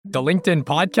The LinkedIn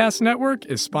Podcast Network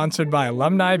is sponsored by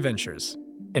Alumni Ventures.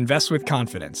 Invest with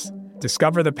confidence.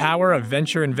 Discover the power of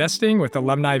venture investing with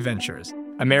Alumni Ventures,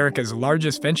 America's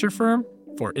largest venture firm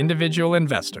for individual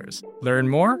investors. Learn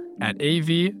more at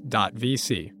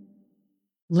av.vc.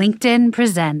 LinkedIn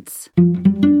presents.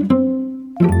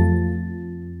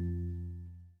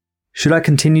 Should I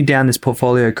continue down this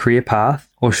portfolio career path,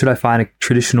 or should I find a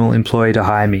traditional employee to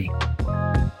hire me?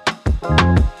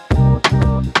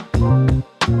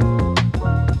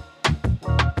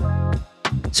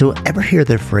 So ever hear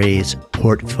the phrase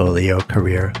portfolio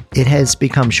career? It has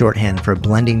become shorthand for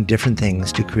blending different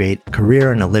things to create a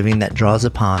career and a living that draws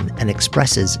upon and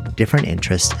expresses different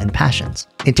interests and passions.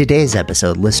 In today's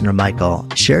episode, listener Michael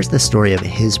shares the story of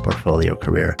his portfolio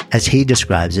career as he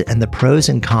describes it and the pros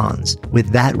and cons with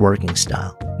that working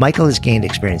style. Michael has gained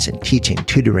experience in teaching,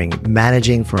 tutoring,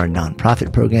 managing for a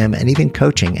nonprofit program, and even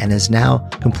coaching, and is now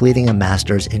completing a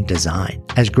master's in design.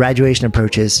 As graduation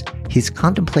approaches, he's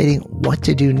contemplating what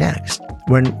to do next.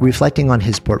 When reflecting on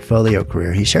his portfolio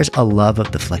career, he shares a love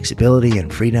of the flexibility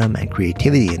and freedom and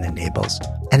creativity it enables,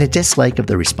 and a dislike of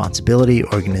the responsibility,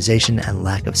 organization, and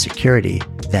lack of security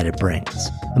that it brings.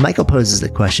 Michael poses the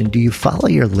question, do you follow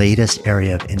your latest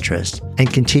area of interest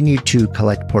and continue to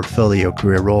collect portfolio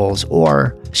career roles,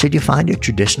 or should you find a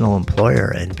traditional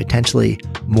employer and potentially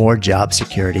more job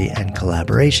security and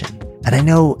collaboration? And I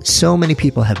know so many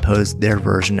people have posed their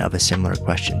version of a similar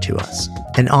question to us.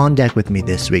 And on deck with me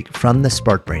this week from the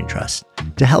Spark Brain Trust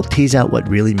to help tease out what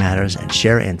really matters and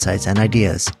share insights and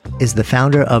ideas is the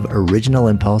founder of Original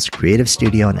Impulse Creative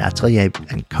Studio and Atelier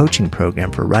and coaching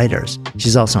program for writers.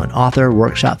 She's also an author,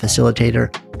 workshop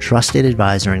facilitator, trusted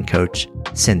advisor, and coach,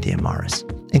 Cynthia Morris.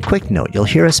 And quick note, you'll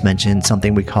hear us mention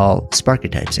something we call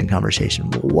Sparketypes in conversation.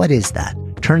 What is that?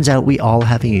 Turns out we all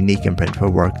have a unique imprint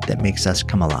for work that makes us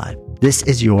come alive. This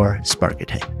is your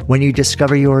Sparketype. When you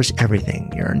discover yours,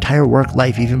 everything, your entire work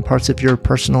life, even parts of your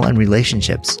personal and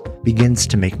relationships, begins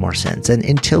to make more sense. And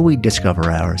until we discover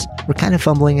ours, we're kind of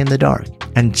fumbling in the dark.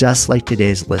 And just like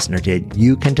today's listener did,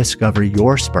 you can discover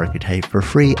your Sparketype for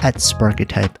free at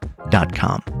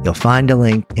sparketype.com. You'll find a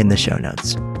link in the show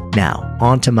notes. Now,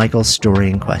 on to Michael's story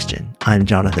in question. I'm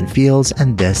Jonathan Fields,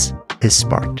 and this is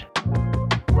Sparked.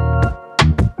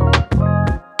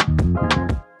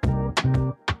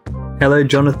 Hello,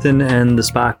 Jonathan and the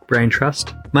Spark Brain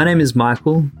Trust. My name is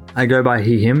Michael. I go by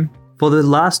he, him. For the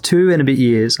last 2 and a bit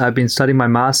years, I've been studying my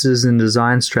Master's in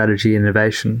Design Strategy and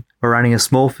Innovation while running a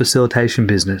small facilitation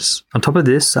business. On top of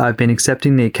this, I've been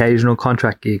accepting the occasional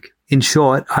contract gig. In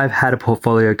short, I've had a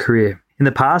portfolio career. In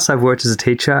the past, I've worked as a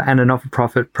teacher and a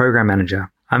not-for-profit program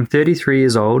manager. I'm 33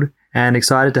 years old and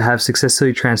excited to have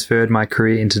successfully transferred my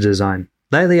career into design.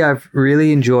 Lately, I've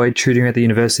really enjoyed tutoring at the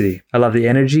university. I love the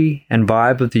energy and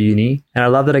vibe of the uni, and I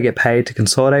love that I get paid to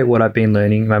consolidate what I've been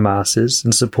learning in my master's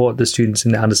and support the students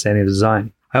in their understanding of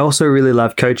design. I also really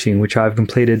love coaching, which I've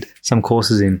completed some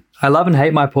courses in. I love and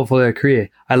hate my portfolio career.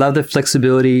 I love the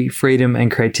flexibility, freedom, and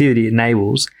creativity it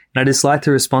enables, and I dislike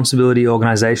the responsibility,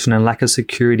 organization, and lack of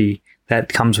security that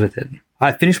comes with it.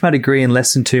 I finished my degree in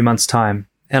less than 2 months' time,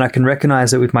 and I can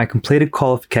recognize that with my completed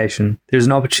qualification, there's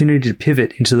an opportunity to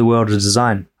pivot into the world of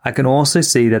design. I can also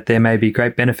see that there may be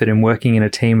great benefit in working in a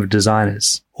team of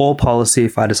designers, or policy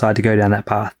if I decide to go down that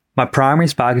path. My primary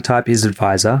Sparketype is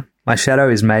advisor, my shadow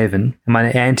is maven, and my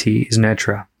anti is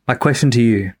nurturer. My question to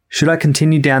you, should I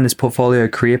continue down this portfolio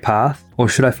career path, or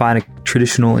should I find a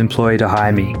traditional employee to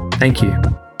hire me? Thank you.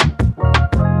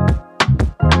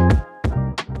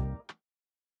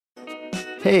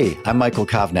 Hey, I'm Michael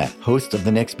Kovnat, host of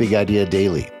The Next Big Idea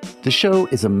Daily. The show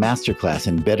is a masterclass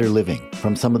in better living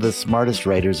from some of the smartest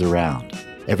writers around.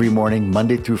 Every morning,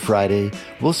 Monday through Friday,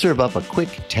 we'll serve up a quick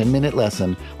 10-minute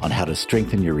lesson on how to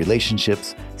strengthen your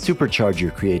relationships, supercharge your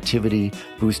creativity,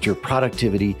 boost your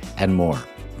productivity, and more.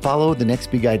 Follow The Next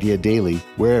Big Idea Daily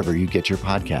wherever you get your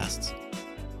podcasts.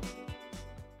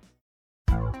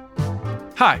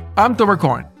 Hi, I'm Tomer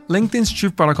Cohen, LinkedIn's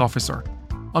Chief Product Officer.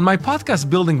 On my podcast,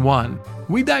 Building One,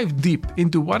 we dive deep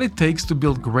into what it takes to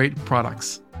build great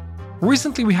products.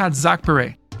 Recently, we had Zach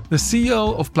Perret, the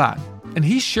CEO of Plaid, and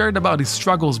he shared about his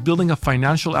struggles building a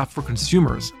financial app for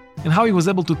consumers and how he was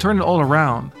able to turn it all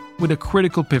around with a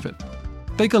critical pivot.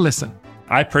 Take a listen.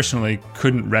 I personally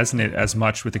couldn't resonate as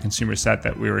much with the consumer set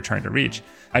that we were trying to reach.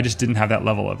 I just didn't have that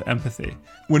level of empathy.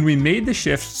 When we made the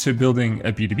shift to building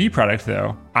a B2B product,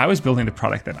 though, I was building the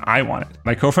product that I wanted.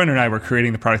 My co-founder and I were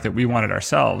creating the product that we wanted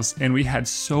ourselves, and we had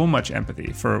so much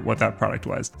empathy for what that product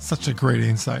was. Such a great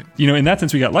insight. You know, in that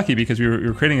sense, we got lucky because we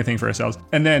were creating a thing for ourselves.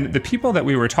 And then the people that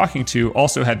we were talking to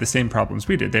also had the same problems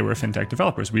we did. They were fintech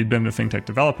developers. We'd been a fintech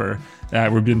developer.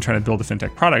 We'd been trying to build a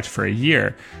fintech product for a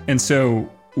year. And so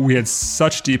We had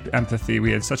such deep empathy.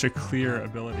 We had such a clear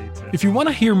ability to... If you want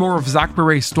to hear more of Zach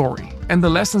Perret's story and the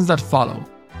lessons that follow,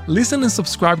 listen and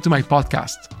subscribe to my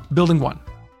podcast, Building One.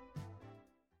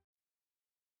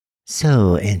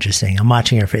 So interesting. I'm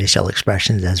watching your facial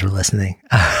expressions as we're listening.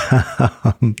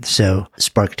 So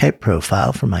spark type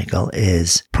profile for Michael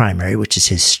is primary, which is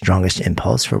his strongest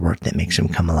impulse for work that makes him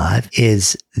come alive,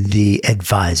 is the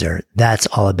advisor. That's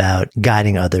all about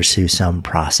guiding others through some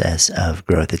process of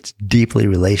growth. It's deeply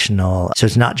relational. So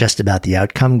it's not just about the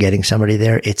outcome, getting somebody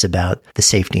there. It's about the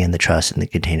safety and the trust in the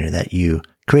container that you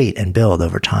create and build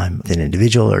over time with an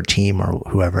individual or team or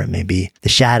whoever it may be. The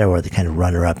shadow or the kind of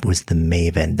runner-up was the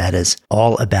maven. That is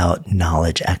all about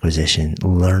knowledge acquisition,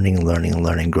 learning,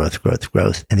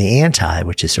 growth. And the anti,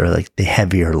 which is sort of like the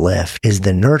heavier lift, is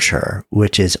the nurturer,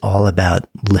 which is all about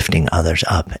lifting others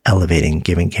up, elevating,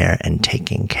 giving care, and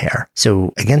taking care.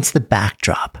 So against the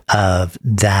backdrop of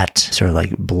that sort of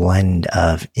like blend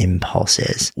of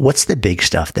impulses, what's the big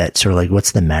stuff that sort of like,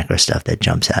 what's the macro stuff that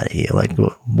jumps out at you? Like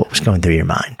what was going through your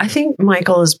mind? I think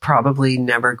Michael is probably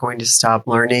never going to stop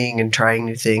learning and trying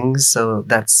new things. So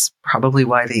that's probably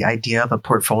why the idea of a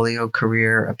portfolio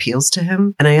career appeals to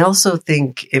him. And I also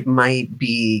think it might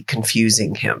be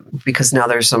confusing him because now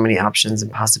there's so many options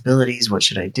and possibilities. What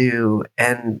should I do?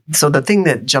 And so the thing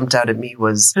that jumped out at me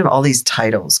was kind of all these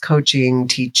titles: coaching,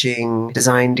 teaching,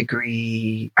 design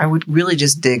degree. I would really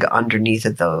just dig underneath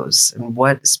of those. And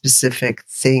what specific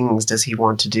things does he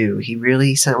want to do? He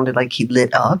really sounded like he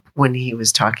lit up when he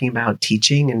was talking about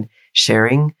teaching and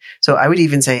sharing. So I would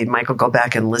even say, Michael, go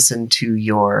back and listen to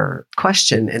your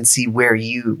question and see where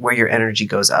your energy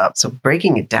goes up. So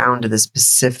breaking it down to the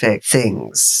specific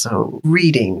things. So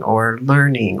reading or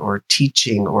learning or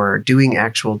teaching or doing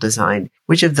actual design,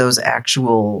 which of those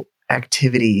actual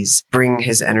activities bring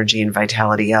his energy and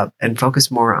vitality up, and focus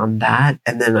more on that.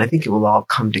 And then I think it will all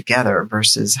come together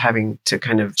versus having to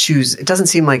kind of choose.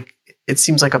 It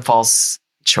seems like a false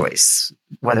choice,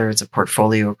 whether it's a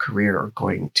portfolio career or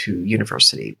going to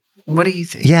university. What do you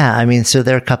think? Yeah, I mean, so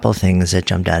there are a couple of things that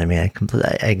jumped out at me. I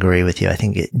agree with you. I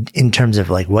think in terms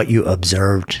of like what you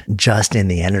observed just in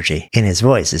the energy in his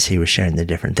voice as he was sharing the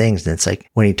different things. And it's like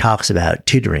when he talks about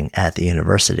tutoring at the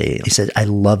university, he said, I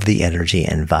love the energy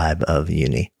and vibe of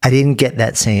uni. I didn't get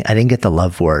the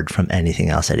love word from anything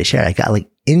else that he shared. I got like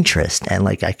interest and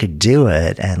like I could do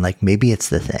it and like maybe it's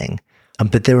the thing.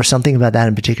 But there was something about that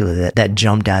in particular that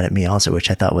jumped out at me also,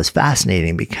 which I thought was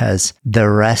fascinating because the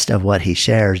rest of what he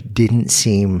shares didn't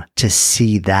seem to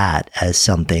see that as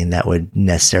something that would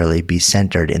necessarily be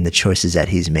centered in the choices that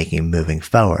he's making moving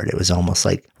forward. It was almost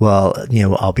like, well,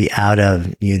 I'll be out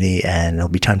of uni and it'll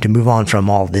be time to move on from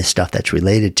all this stuff that's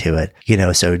related to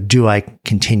it. So do I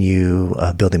continue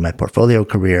building my portfolio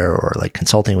career or like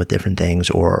consulting with different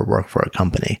things or work for a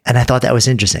company? And I thought that was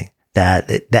interesting.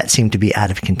 That seemed to be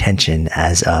out of contention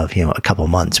as of, a couple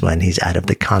months when he's out of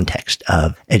the context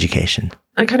of education.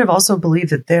 I kind of also believe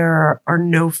that there are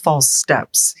no false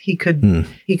steps. He could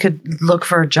look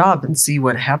for a job and see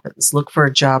what happens. Look for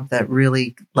a job that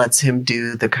really lets him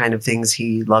do the kind of things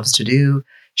he loves to do,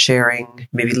 sharing,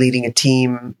 maybe leading a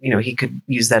team. He could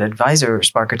use that advisor or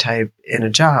spark type in a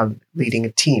job, leading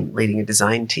a team, leading a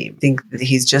design team. I think that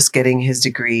he's just getting his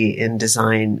degree in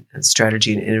design and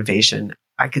strategy and innovation.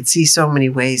 I could see so many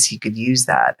ways he could use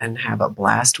that and have a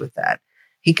blast with that.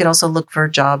 He could also look for a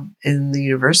job in the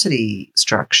university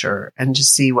structure and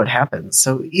just see what happens.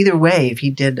 So either way, if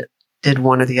he did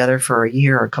one or the other for a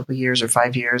year or a couple of years or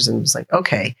 5 years and was like,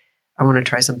 okay, I want to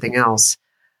try something else,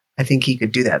 I think he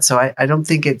could do that. So I don't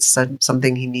think it's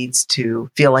something he needs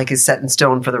to feel like is set in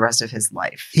stone for the rest of his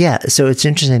life. Yeah. So it's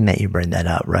interesting that you bring that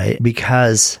up, right?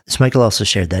 Because Michael also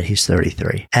shared that he's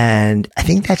 33. And I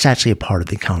think that's actually a part of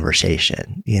the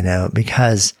conversation,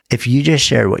 because if you just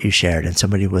shared what you shared and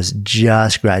somebody was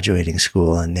just graduating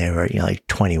school and they were, like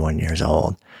 21 years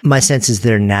old, my sense is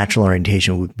their natural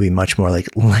orientation would be much more like,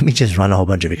 let me just run a whole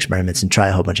bunch of experiments and try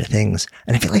a whole bunch of things.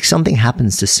 And I feel like something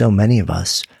happens to so many of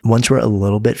us once we're a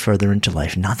little bit further into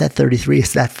life. Not that 33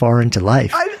 is that far into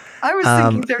life. I was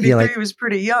thinking 33 was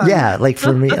pretty young. Yeah, like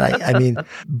for me,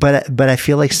 but I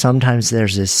feel like sometimes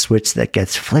there's this switch that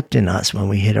gets flipped in us when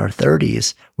we hit our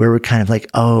 30s where we're kind of like,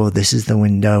 oh, this is the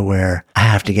window where I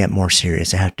have to get more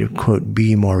serious. I have to, quote,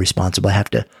 be more responsible. I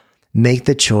have to make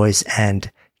the choice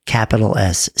and capital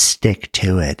S, stick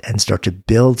to it and start to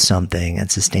build something and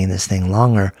sustain this thing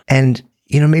longer. And,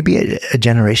 maybe a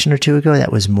generation or two ago,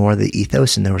 that was more the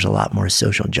ethos and there was a lot more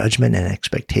social judgment and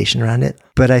expectation around it.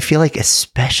 But I feel like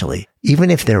especially,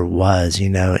 even if there was,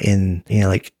 in,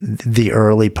 like the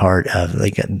early part of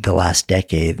like the last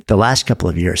decade, the last couple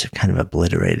of years have kind of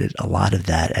obliterated a lot of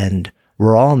that. And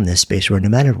we're all in this space where no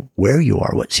matter where you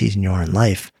are, what season you are in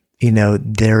life,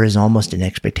 there is almost an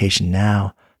expectation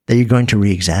now that you're going to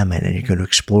re-examine and you're going to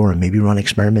explore and maybe run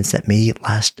experiments that may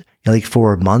last like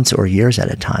for months or years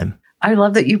at a time. I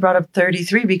love that you brought up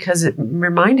 33 because it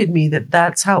reminded me that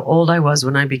that's how old I was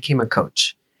when I became a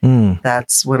coach.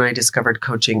 That's when I discovered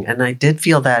coaching. And I did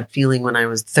feel that feeling when I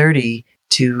was 30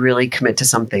 to really commit to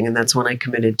something. And that's when I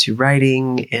committed to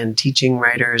writing and teaching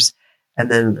writers. And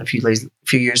then a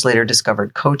few years later,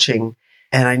 discovered coaching.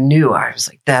 And I knew, I was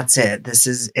like, that's it. This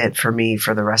is it for me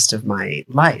for the rest of my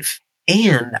life.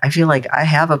 And I feel like I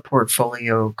have a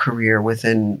portfolio career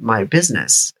within my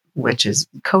business, which is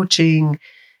coaching,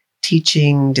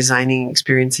 teaching, designing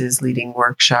experiences, leading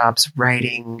workshops,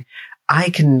 writing. I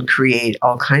can create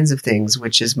all kinds of things,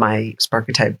 which is my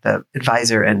Sparketype, the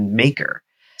advisor and maker.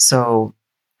 So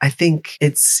I think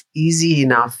it's easy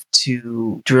enough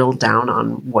to drill down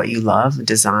on what you love,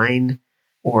 design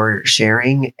or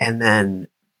sharing, and then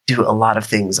do a lot of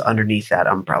things underneath that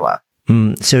umbrella.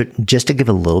 So just to give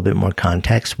a little bit more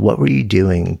context, what were you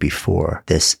doing before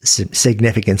this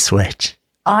significant switch?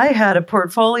 I had a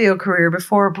portfolio career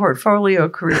before a portfolio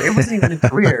career. It wasn't even a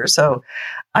career. So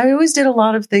I always did a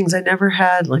lot of things. I never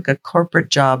had like a corporate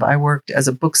job. I worked as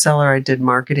a bookseller. I did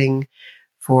marketing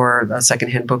for a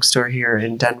secondhand bookstore here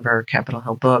in Denver, Capitol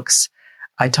Hill Books.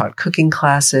 I taught cooking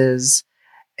classes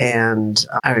and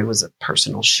I was a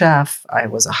personal chef. I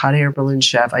was a hot air balloon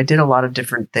chef. I did a lot of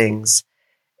different things.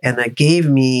 And that gave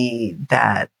me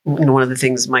that, one of the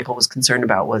things Michael was concerned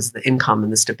about was the income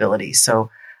and the stability. So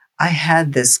I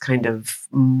had this kind of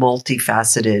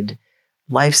multifaceted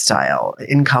lifestyle,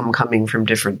 income coming from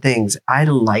different things. I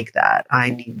like that. I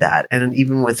need that. And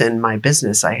even within my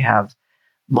business, I have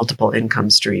multiple income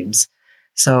streams.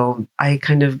 So I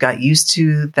kind of got used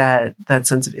to that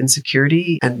sense of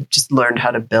insecurity and just learned how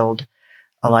to build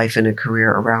a life and a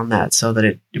career around that so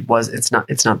that it's not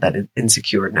that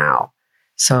insecure now.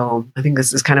 So I think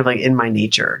this is kind of like in my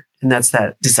nature. And that's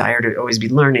that desire to always be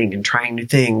learning and trying new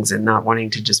things and not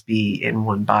wanting to just be in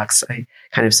one box. I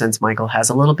kind of sense Michael has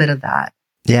a little bit of that.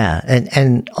 Yeah.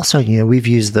 And also, we've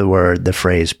used the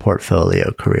phrase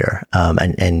portfolio career.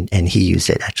 And he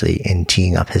used it actually in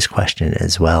teeing up his question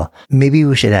as well. Maybe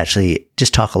we should actually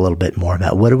just talk a little bit more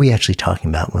about what are we actually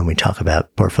talking about when we talk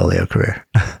about portfolio career?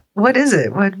 What is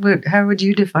it? How would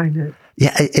you define it?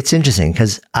 Yeah, it's interesting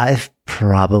because I've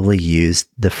probably used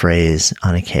the phrase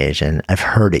on occasion. I've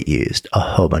heard it used a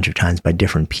whole bunch of times by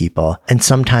different people and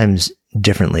sometimes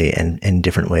differently and in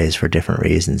different ways for different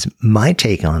reasons. My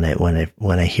take on it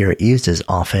when I hear it used is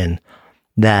often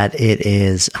that it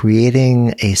is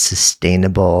creating a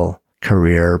sustainable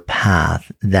career path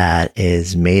that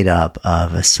is made up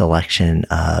of a selection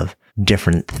of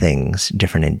different things,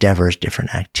 different endeavors,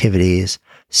 different activities.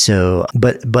 So,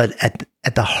 but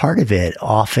at the heart of it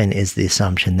often is the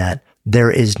assumption that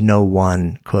there is no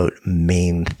one, quote,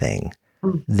 main thing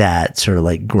that sort of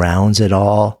like grounds it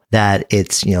all, that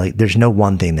it's, like there's no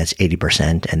one thing that's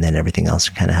 80% and then everything else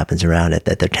kind of happens around it,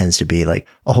 that there tends to be like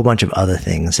a whole bunch of other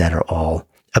things that are all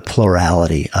a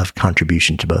plurality of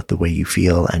contribution to both the way you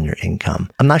feel and your income.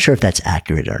 I'm not sure if that's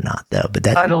accurate or not though, but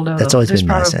I don't know. That's always been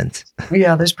my sense.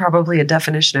 Yeah, there's probably a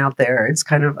definition out there. It's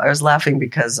kind of, I was laughing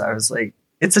because I was like,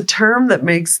 it's a term that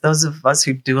makes those of us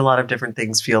who do a lot of different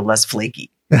things feel less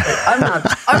flaky. I'm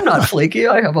not flaky.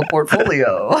 I have a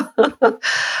portfolio.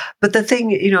 But the thing,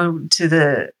 to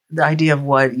the idea of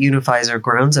what unifies or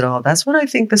grounds it all, that's what I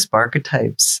think the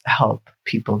Sparketypes help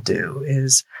people do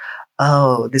is,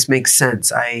 oh, this makes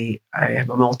sense. I have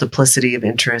a multiplicity of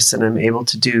interests and I'm able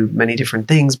to do many different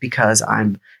things because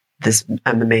I'm the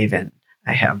maven.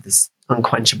 I have this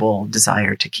unquenchable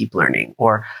desire to keep learning,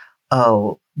 or,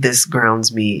 oh, this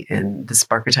grounds me and the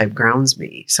Sparketype grounds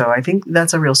me. So I think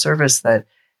that's a real service that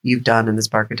you've done and the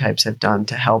Sparketypes have done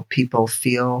to help people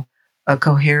feel a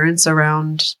coherence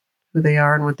around who they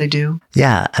are and what they do.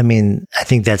 Yeah. I mean, I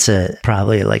think that's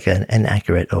probably like an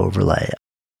accurate overlay.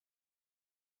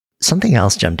 Something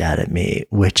else jumped out at me,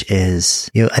 which is,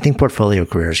 I think portfolio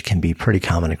careers can be pretty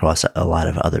common across a lot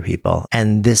of other people.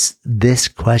 And this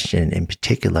question in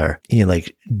particular,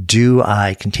 like, do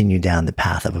I continue down the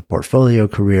path of a portfolio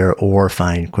career or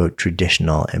find, quote,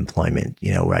 traditional employment,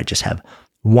 where I just have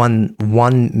one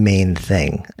main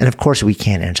thing? And of course, we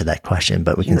can't answer that question,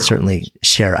 but we can certainly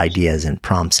share ideas and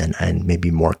prompts and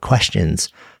maybe more questions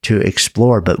to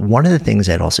explore. But one of the things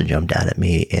that also jumped out at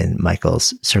me in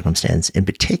Michael's circumstance in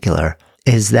particular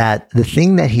is that the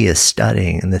thing that he is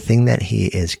studying and the thing that he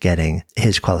is getting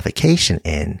his qualification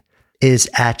in is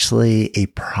actually a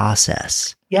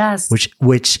process Yes.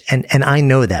 And I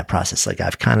know that process. Like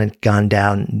I've kind of gone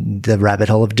down the rabbit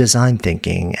hole of design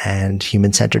thinking and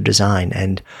human-centered design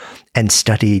and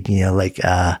studied, like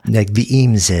the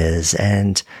Eameses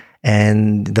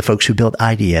and the folks who built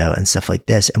IDEO and stuff like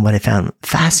this. And what I found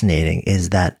fascinating is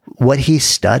that what he's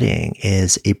studying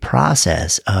is a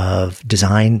process of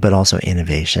design, but also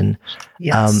innovation,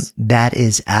 that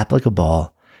is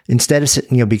applicable. Instead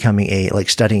of, becoming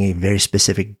studying a very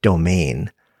specific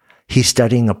domain, he's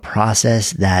studying a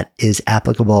process that is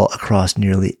applicable across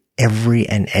nearly every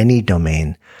and any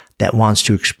domain that wants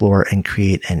to explore and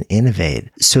create and innovate.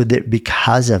 So that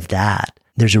because of that,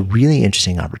 there's a really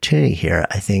interesting opportunity here,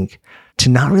 I think, to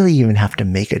not really even have to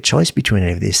make a choice between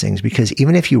any of these things. Because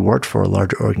even if you worked for a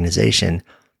larger organization,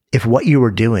 if what you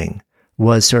were doing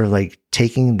was sort of like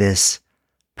taking this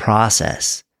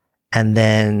process and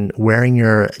then wearing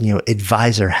your,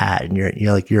 advisor hat and your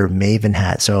maven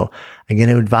hat. So I'm going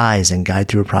to advise and guide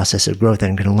through a process of growth,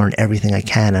 and I'm going to learn everything I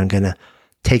can. I'm going to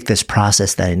take this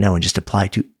process that I know and just apply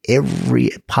to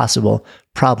every possible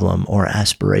problem or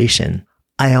aspiration.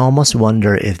 I almost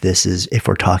wonder if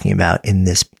we're talking about in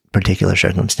this particular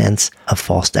circumstance, a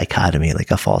false dichotomy,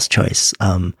 like a false choice,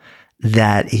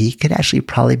 that he could actually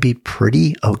probably be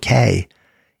pretty okay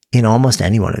in almost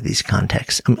any one of these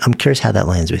contexts. I'm curious how that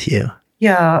lands with you.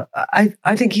 Yeah,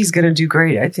 I think he's going to do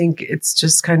great. I think it's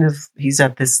just he's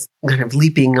at this kind of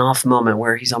leaping off moment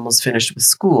where he's almost finished with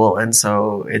school. And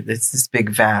so it's this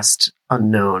big, vast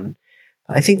unknown.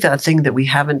 I think that thing that we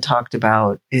haven't talked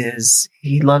about is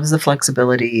he loves the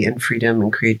flexibility and freedom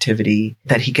and creativity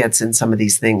that he gets in some of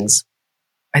these things.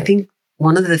 I think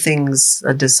one of the things,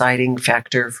 a deciding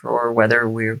factor for whether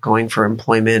we're going for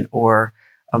employment or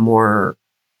a more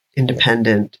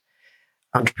independent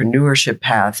entrepreneurship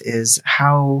path is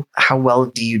how well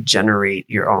do you generate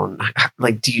your own?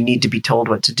 Like, do you need to be told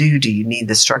what to do? Do you need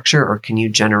the structure, or can you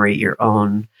generate your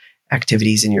own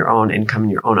activities and your own income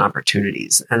and your own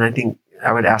opportunities? And I think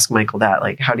I would ask Michael that,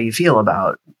 like, how do you feel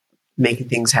about making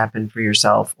things happen for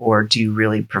yourself? Or do you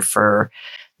really prefer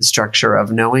the structure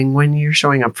of knowing when you're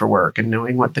showing up for work and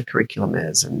knowing what the curriculum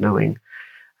is and knowing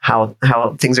how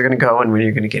things are going to go and when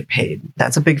you're going to get paid?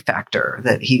 That's a big factor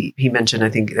that he mentioned. I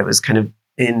think that was kind of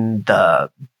in the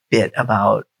bit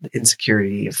about the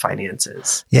insecurity of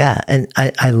finances. Yeah. And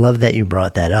I love that you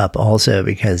brought that up also,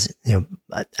 because,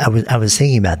 I was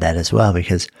thinking about that as well,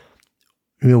 because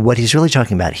what he's really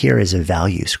talking about here is a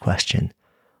values question,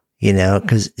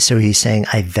 so he's saying,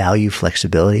 I value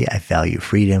flexibility, I value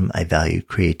freedom, I value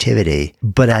creativity,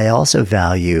 but I also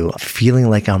value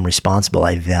feeling like I'm responsible.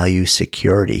 I value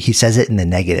security. He says it in the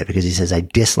negative because he says, I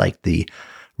dislike the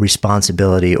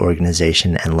responsibility,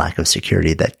 organization, and lack of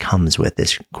security that comes with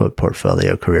this, quote,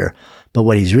 portfolio career. But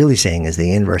what he's really saying is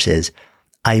the inverse is,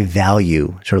 I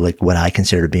value sort of like what I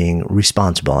consider being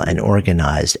responsible and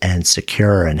organized and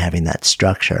secure and having that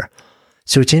structure.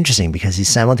 So it's interesting because he's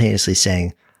simultaneously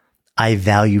saying, I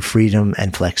value freedom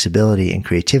and flexibility and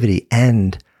creativity,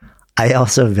 and I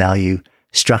also value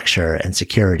structure and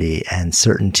security and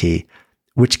certainty,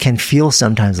 which can feel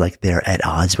sometimes like they're at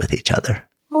odds with each other.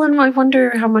 Well, and I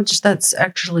wonder how much that's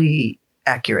actually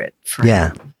accurate for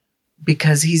him.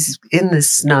 Because he's in this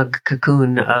snug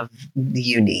cocoon of the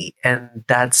uni, and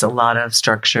that's a lot of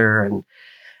structure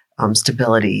and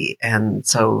stability. And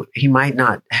so he might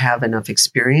not have enough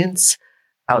experience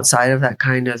outside of that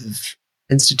kind of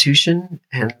institution.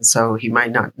 And so he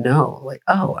might not know, like,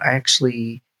 oh, I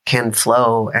actually can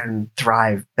flow and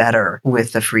thrive better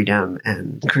with the freedom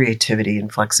and creativity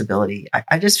and flexibility.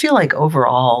 I just feel like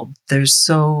overall, there's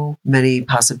so many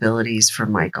possibilities for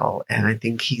Michael. And I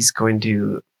think he's going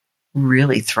to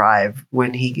really thrive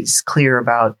when he's clear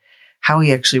about how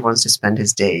he actually wants to spend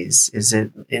his days. Is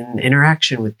it in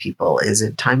interaction with people? Is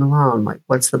it time alone? Like,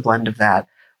 what's the blend of that?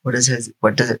 What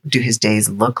do his days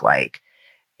look like?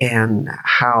 And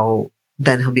how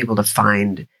then he'll be able to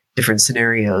find different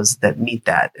scenarios that meet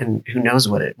that, and who knows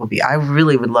what it will be. I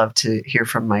really would love to hear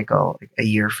from Michael a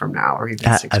year from now, or even 6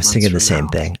 months from now. I was thinking the same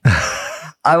thing.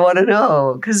 I want to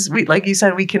know, because like you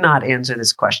said, we cannot answer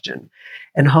this question.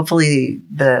 And hopefully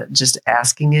just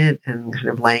asking it and kind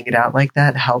of laying it out like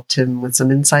that helped him with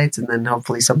some insights. And then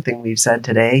hopefully something we've said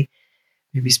today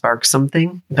maybe sparks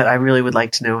something. But I really would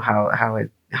like to know how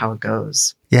it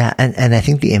goes. Yeah. And I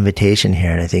think the invitation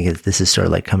here, and I think this is sort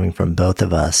of like coming from both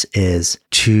of us, is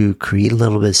to create a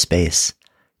little bit of space,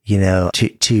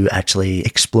 to actually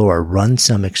explore, run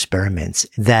some experiments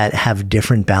that have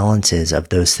different balances of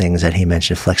those things that he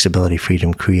mentioned: flexibility,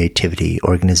 freedom, creativity,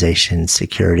 organization,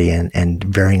 security, and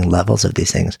varying levels of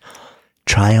these things.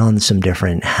 Try on some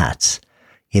different hats,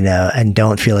 and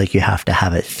don't feel like you have to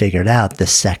have it figured out the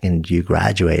second you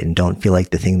graduate, and don't feel like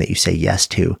the thing that you say yes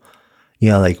to,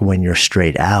 like when you're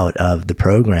straight out of the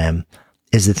program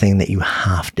is the thing that you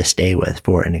have to stay with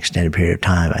for an extended period of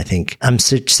time. I think I'm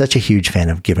such a huge fan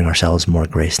of giving ourselves more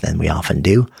grace than we often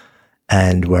do,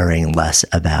 and worrying less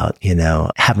about,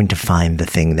 having to find the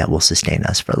thing that will sustain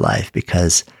us for life,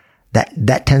 because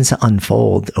that tends to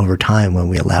unfold over time when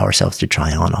we allow ourselves to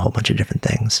try on a whole bunch of different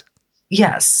things.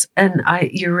 Yes. And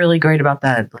you're really great about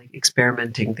that, like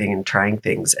experimenting thing and trying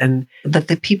things. And that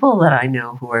the people that I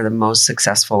know who are the most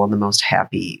successful and the most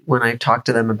happy, when I talk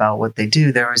to them about what they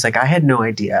do, they're always like, I had no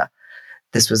idea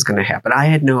this was going to happen.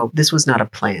 This was not a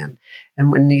plan.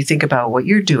 And when you think about what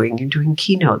you're doing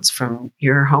keynotes from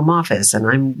your home office, and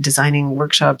I'm designing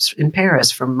workshops in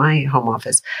Paris from my home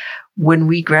office. When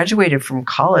we graduated from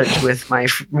college with my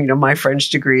French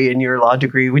degree and your law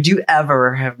degree, would you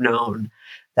ever have known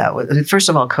that was, first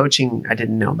of all, coaching, I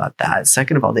didn't know about that.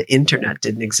 Second of all, the internet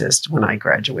didn't exist when I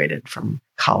graduated from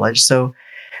college. So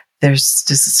there's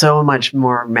just so much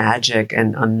more magic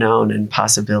and unknown and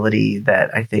possibility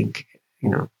that I think,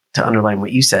 to underline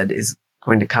what you said, is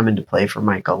going to come into play for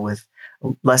Michael with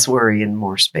less worry and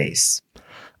more space.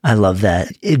 I love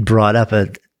that. It brought up a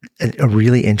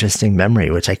really interesting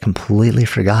memory, which I completely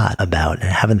forgot about and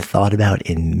haven't thought about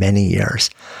in many years.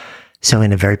 So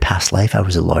in a very past life, I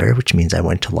was a lawyer, which means I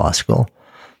went to law school.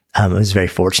 I was very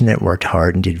fortunate, worked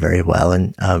hard, and did very well.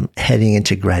 And heading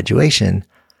into graduation,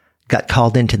 got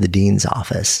called into the dean's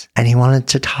office, and he wanted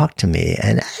to talk to me.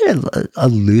 And I had a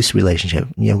loose relationship.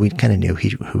 We kind of knew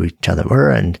who each other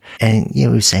were. And he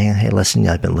was saying, hey, listen,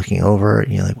 I've been looking over,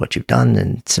 like what you've done,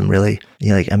 and some really,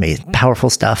 amazing, powerful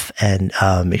stuff. And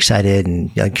excited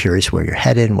and curious where you're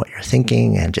headed and what you're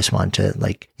thinking, and just want to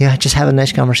just have a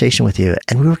nice conversation with you.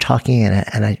 And we were talking,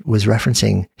 and I was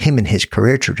referencing him and his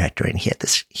career trajectory. And he had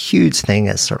this huge thing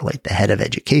as sort of like the head of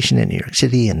education in New York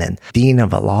City, and then dean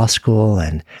of a law school.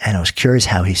 And I was curious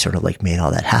how he sort of made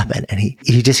all that happen. And he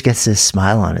just gets this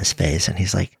smile on his face, and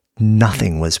he's like,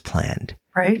 nothing was planned.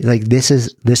 Right. This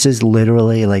is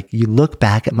literally you look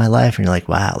back at my life and you're like,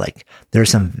 wow,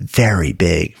 there's some very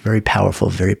big, very powerful,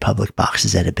 very public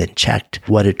boxes that have been checked.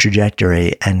 What a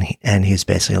trajectory. And he's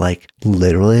basically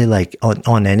literally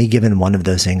on any given one of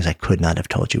those things, I could not have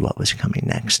told you what was coming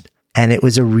next. And it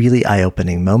was a really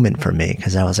eye-opening moment for me,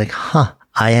 because I was like,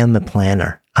 I am a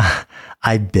planner.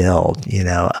 I build,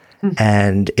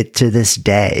 and it, to this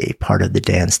day, part of the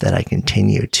dance that I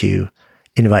continue to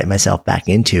invite myself back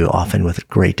into, often with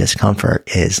great discomfort,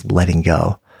 is letting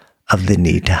go of the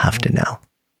need to have to know.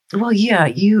 Well, yeah,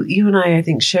 you and I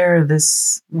think, share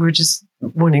this. We're just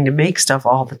wanting to make stuff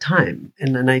all the time,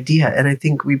 and an idea. And I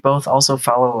think we both also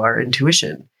follow our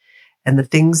intuition. And the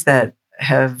things that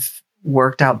have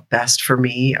worked out best for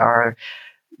me are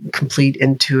complete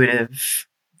intuitive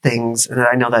things. And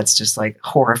I know that's just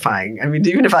horrifying. I mean,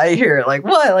 even if I hear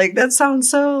what, that sounds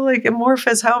so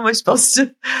amorphous. How am I supposed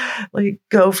to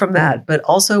go from that? But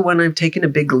also when I've taken a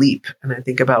big leap, and I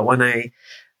think about when I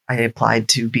applied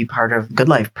to be part of Good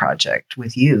Life Project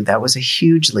with you, that was a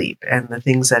huge leap. And the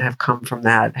things that have come from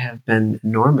that have been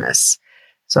enormous.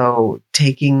 So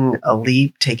taking a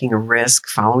leap, taking a risk,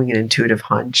 following an intuitive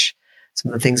hunch,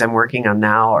 some of the things I'm working on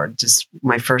now are just,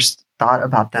 my first thought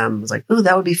about them was oh,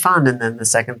 that would be fun. And then the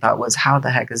second thought was, how the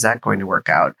heck is that going to work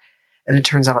out? And it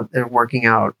turns out they're working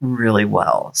out really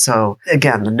well. So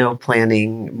again, the no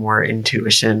planning, more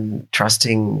intuition,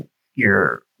 trusting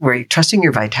your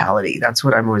vitality. That's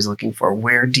what I'm always looking for.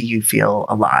 Where do you feel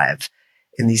alive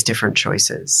in these different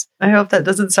choices? I hope that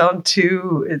doesn't sound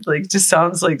too, it just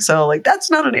sounds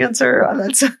that's not an answer.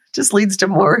 That's just leads to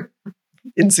more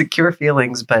insecure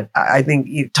feelings. But I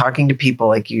think talking to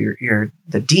people you're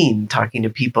the dean, talking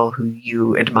to people who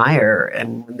you admire,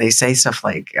 and when they say stuff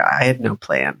I had no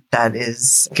plan, that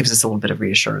gives us a little bit of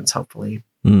reassurance, hopefully.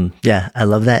 Yeah, I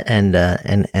love that. And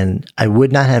I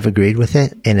would not have agreed with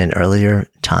it in an earlier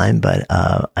time, but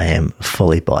I am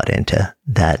fully bought into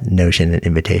that notion and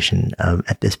invitation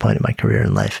at this point in my career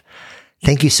and life.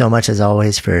 Thank you so much, as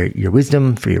always, for your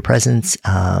wisdom, for your presence.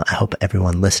 I hope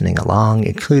everyone listening along,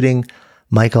 including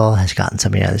Michael, has gotten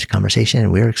something out of this conversation,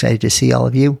 and we're excited to see all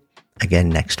of you again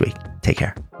next week. Take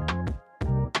care.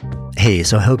 Hey,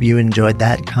 so I hope you enjoyed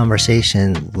that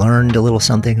conversation, learned a little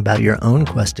something about your own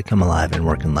quest to come alive in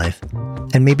work and life,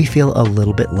 and maybe feel a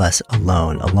little bit less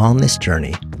alone along this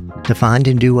journey to find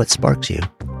and do what sparks you.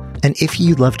 And if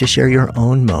you'd love to share your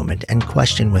own moment and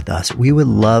question with us, we would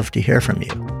love to hear from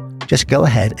you. Just go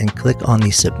ahead and click on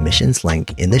the submissions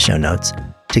link in the show notes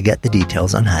to get the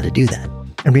details on how to do that.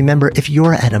 And remember, if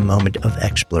you're at a moment of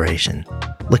exploration,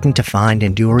 looking to find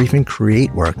and do or even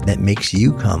create work that makes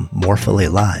you come more fully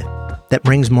alive, that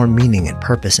brings more meaning and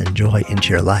purpose and joy into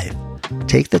your life,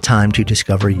 take the time to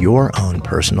discover your own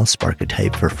personal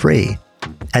Sparketype for free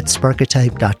at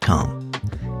Sparketype.com.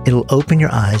 It'll open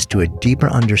your eyes to a deeper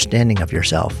understanding of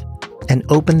yourself and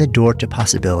open the door to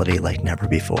possibility like never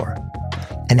before.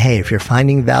 And hey, if you're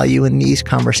finding value in these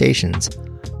conversations,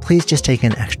 please just take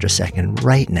an extra second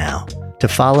right now to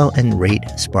follow and rate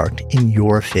Sparked in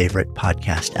your favorite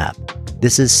podcast app.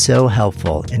 This is so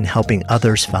helpful in helping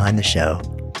others find the show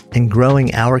and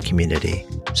growing our community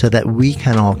so that we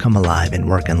can all come alive and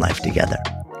work in life together.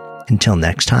 Until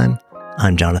next time,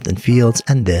 I'm Jonathan Fields,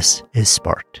 and this is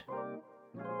Sparked.